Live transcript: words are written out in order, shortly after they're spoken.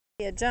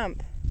A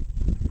jump.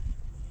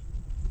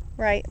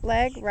 Right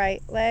leg,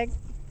 right leg.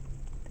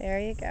 There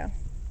you go.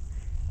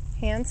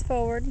 Hands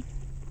forward.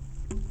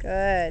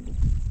 Good.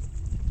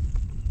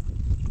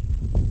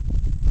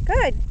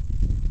 Good.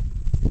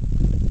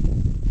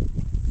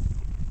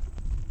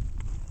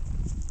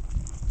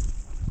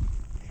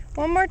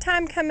 One more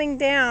time coming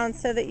down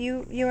so that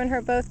you and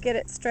her both get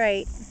it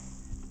straight.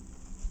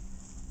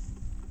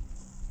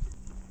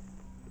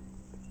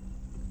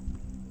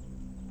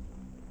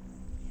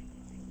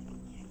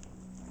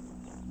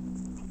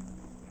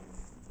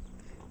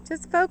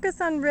 Just focus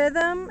on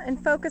rhythm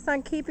and focus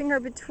on keeping her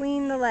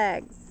between the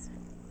legs.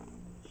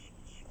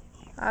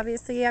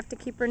 Obviously you have to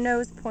keep her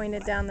nose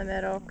pointed down the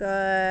middle.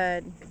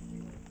 Good.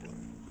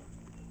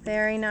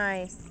 Very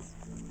nice.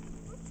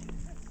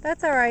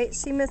 That's all right.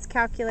 She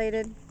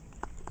miscalculated.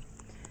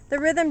 The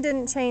rhythm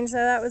didn't change though.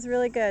 That was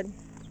really good.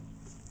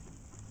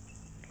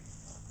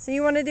 So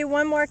you want to do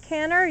one more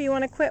canter or you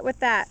want to quit with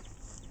that?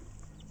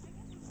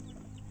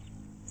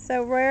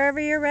 So wherever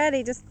you're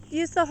ready, just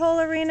use the whole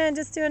arena and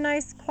just do a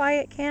nice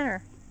quiet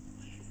canter.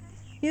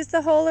 Use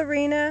the whole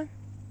arena,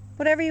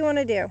 whatever you want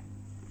to do.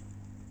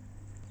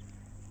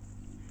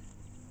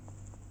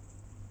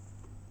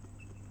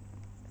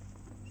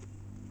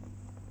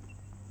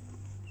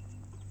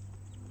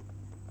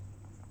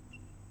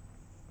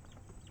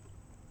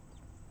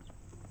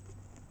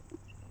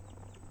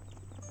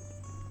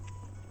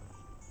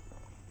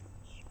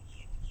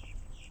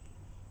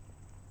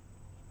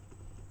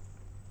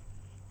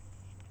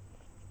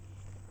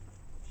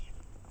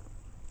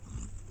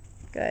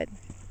 Good.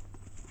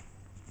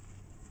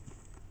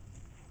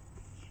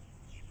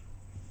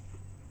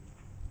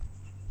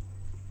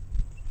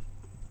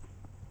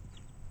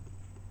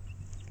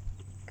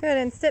 Good,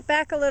 and sit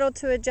back a little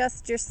to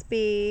adjust your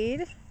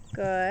speed.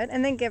 Good,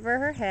 and then give her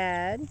her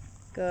head.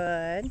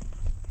 Good.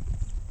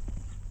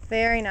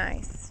 Very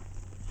nice.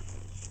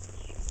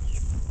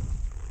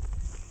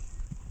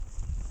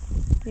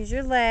 Use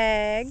your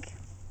leg.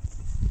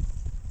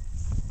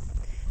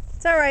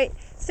 It's all right.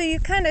 So you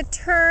kind of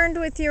turned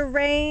with your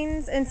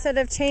reins instead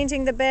of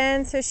changing the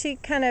bend, so she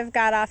kind of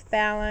got off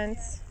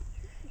balance.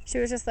 She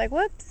was just like,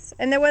 whoops.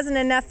 And there wasn't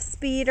enough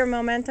speed or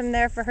momentum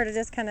there for her to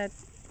just kind of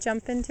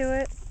jump into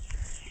it.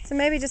 So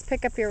maybe just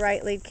pick up your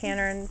right lead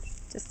canter and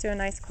just do a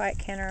nice quiet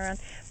canter around.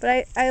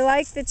 But I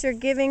like that you're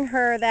giving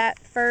her that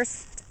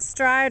first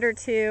stride or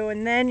two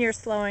and then you're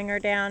slowing her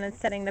down and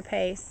setting the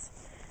pace.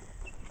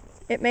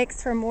 It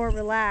makes her more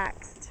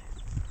relaxed.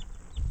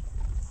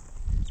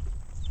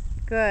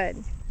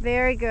 Good.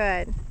 Very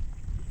good.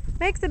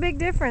 Makes a big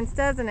difference,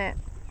 doesn't it?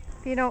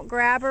 If you don't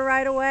grab her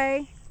right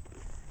away.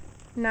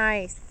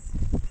 Nice.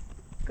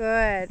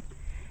 Good.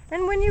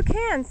 And when you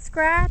can,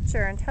 scratch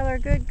her and tell her,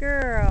 good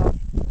girl.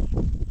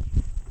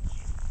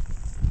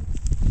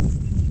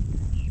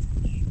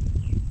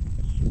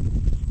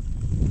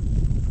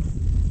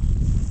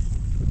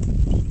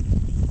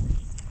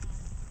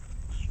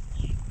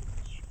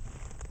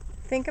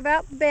 Think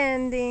about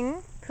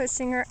bending,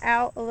 pushing her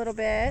out a little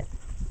bit.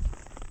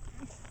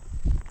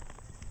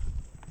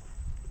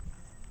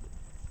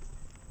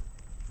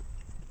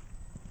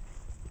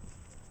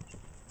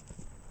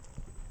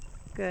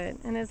 Good.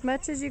 And as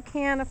much as you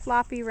can, a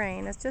floppy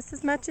rein. It's just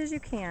as much as you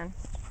can.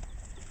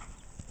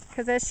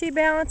 Because as she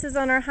balances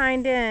on her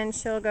hind end,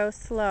 she'll go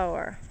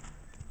slower.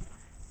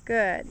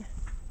 Good.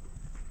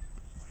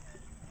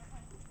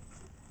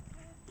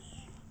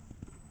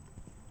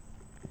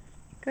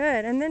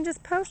 Good. And then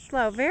just post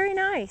slow. Very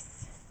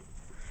nice.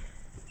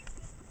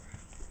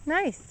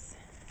 Nice.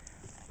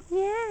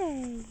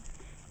 Yay.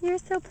 You're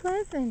so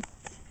pleasant.